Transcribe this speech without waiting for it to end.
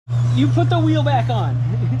You put the wheel back on.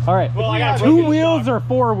 All right. Well, I got 2 wheels or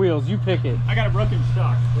 4 wheels. You pick it. I got a broken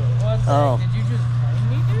shock. What's Oh. Did you just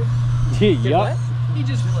blame me, dude? Yup. He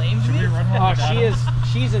just blamed me. Oh,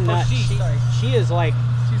 she's a nut. She is like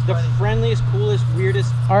the friendliest, coolest,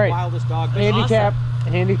 weirdest, All right. wildest dog. But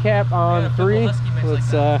Handicap on 3.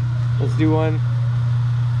 Let's do one.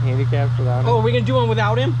 Handicap without him. Oh, are we gonna do one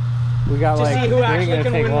without him? We got To like. see who we actually ain't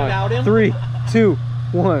can gonna win take long. without him? 3, 2,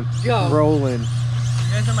 1. Go. Rolling.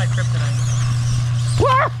 You guys are my kryptonite.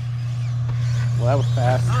 Well, that was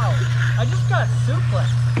fast, Ow! I just got suplex.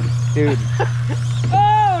 dude.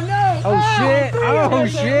 Oh no! Oh, shit! Oh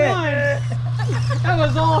That's a shit! run. That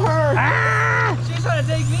was all her. Ah! She's trying to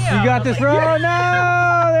take me out. You got this wrong.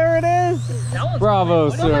 No, there it is. That one's Bravo,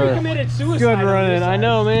 Somebody sir. committed suicide. Good on running. this I side.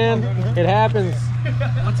 know, man. It happens.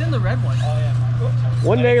 What's in the red one?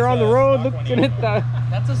 One day you're on the road looking at the.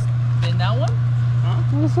 That's in that one?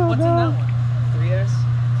 What's What's in that one? 3S.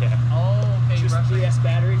 Yeah. Oh, okay. Just roughly. 3S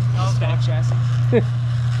battery. Okay. Stock chassis.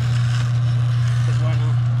 Why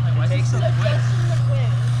not? Like, why is it so quick?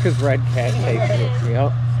 Because Red Cat takes it.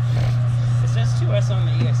 Yep. It says 2S on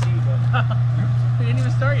the ESC, but We didn't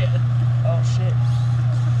even start yet. oh shit,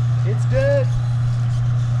 it's good.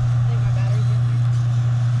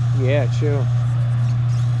 Yeah, chill.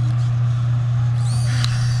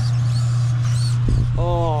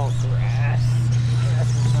 Oh, grass. Grass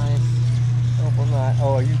is nice. Oh, I'm not.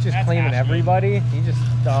 Oh, are you just claiming everybody? You just.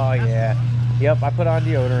 Oh, yeah. Yep, I put on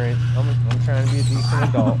deodorant. I'm trying to be a decent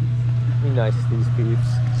adult. Be nice to these peeps.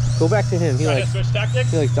 Go back to him. He likes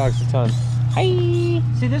dogs a ton. Hi.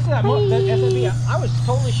 See, this is that SMB. I was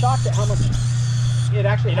totally shocked at how much it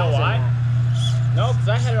actually. You know has in why? that. No, because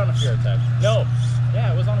I had it on a fear attack. No.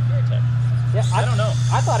 Yeah, it was on a fear attack. Yeah, I don't know.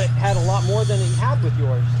 I thought it had a lot more than it had with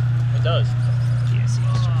yours. It does.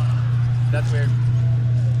 That's weird.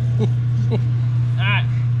 Ah.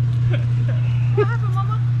 What happened,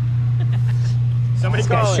 Mama? Somebody This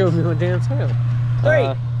guy call showed me one damn time.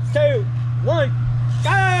 3, 2, 1,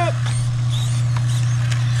 go!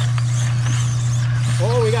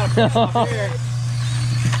 Oh, we got a push off here.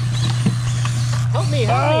 Help me,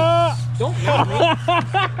 help me. Don't help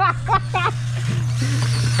me.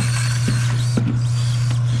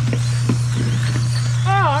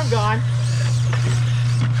 Oh, I'm gone.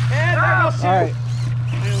 And there goes two. All right.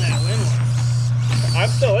 I'm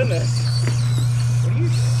still in this. What are you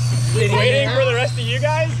doing? Waiting for the rest of you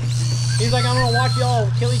guys? He's like, I'm gonna watch y'all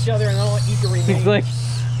kill each other and then I'll eat the remaining. He's like,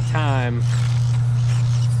 time.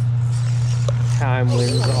 Time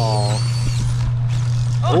wins all.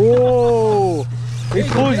 Oh! He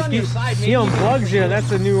pulls, he unplugs you.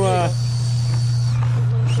 That's a new, Yeah,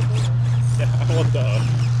 what the?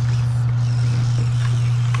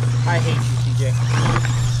 I hate you,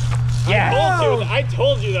 CJ. Yeah. I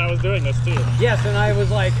told you that I was doing this too. Yes, and I was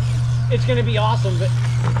like, it's gonna be awesome, but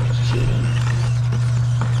it's cheating.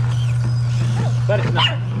 But it's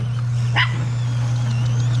not.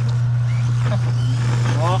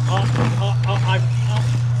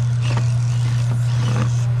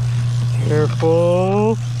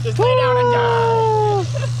 Careful. Just lay down and die.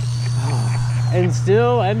 And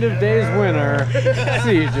still, end of day's winner,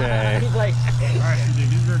 CJ. He's like, Alright,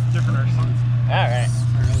 these are different arsenals. Alright.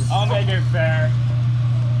 I'll make it fair.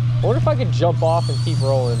 I wonder if I could jump off and keep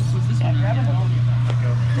rolling.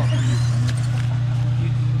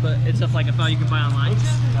 but it's stuff like a file you can buy online.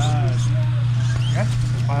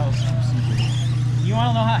 You want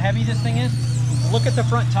to know how heavy this thing is? Look at the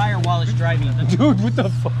front tire while it's driving. Dude, what the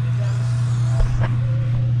fuck?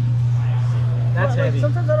 That's heavy.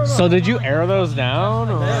 So did you air those down?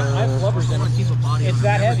 Or? Yeah, I have flubbers in it. It's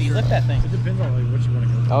that heavy. Lift that thing. It depends on what you want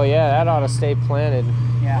to go. Oh yeah, that ought to stay planted.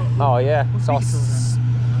 Yeah. Oh yeah, it's all.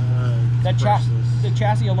 That the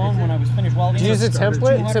chassis alone, when I was finished welding. Do you use a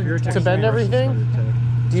template to bend everything?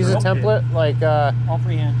 Do you use a template like all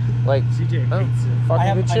freehand. like? CJ Oh, hates it.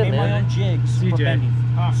 fucking good I shit, made my man. own jigs for CJ. bending,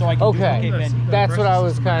 so I can Okay, do bending. that's what I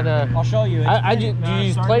was kind of. I'll show you. It's Do printed. you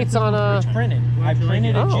use plates on It's printed. I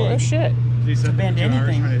printed a Oh, no jig shit. to bend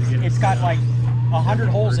anything. It's got like 100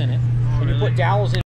 holes in it, and you put dowels in.